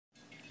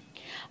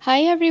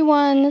Hi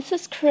everyone, this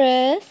is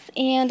Chris,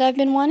 and I've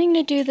been wanting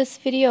to do this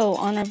video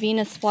on our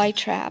Venus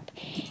flytrap.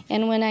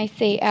 And when I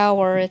say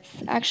our,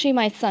 it's actually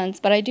my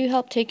son's, but I do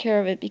help take care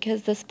of it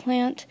because this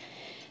plant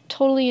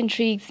totally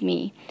intrigues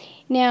me.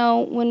 Now,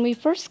 when we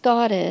first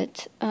got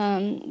it,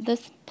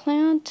 this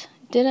plant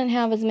didn't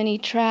have as many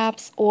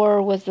traps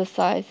or was this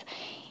size.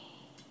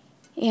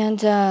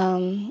 And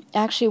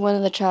actually one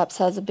of the traps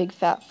has a big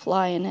fat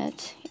fly in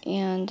it,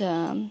 and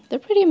they're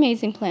pretty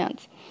amazing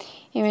plants.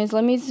 Anyways,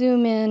 let me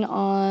zoom in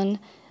on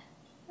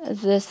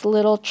this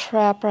little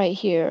trap right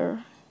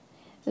here.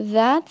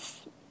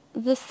 That's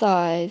the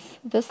size,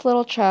 this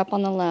little trap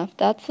on the left,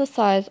 that's the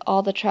size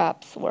all the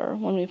traps were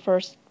when we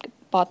first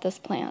bought this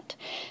plant.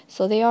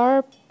 So they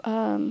are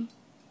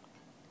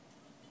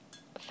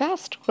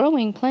fast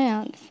growing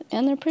plants,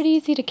 and they're pretty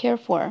easy to care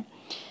for.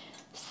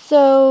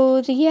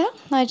 So yeah,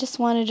 I just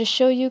wanted to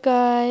show you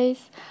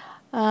guys.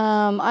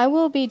 I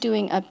will be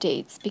doing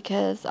updates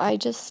because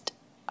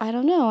I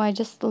don't know, I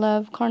just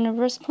love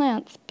carnivorous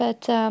plants.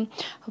 But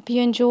hope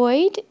you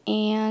enjoyed,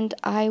 and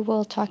I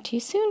will talk to you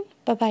soon.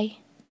 Bye-bye.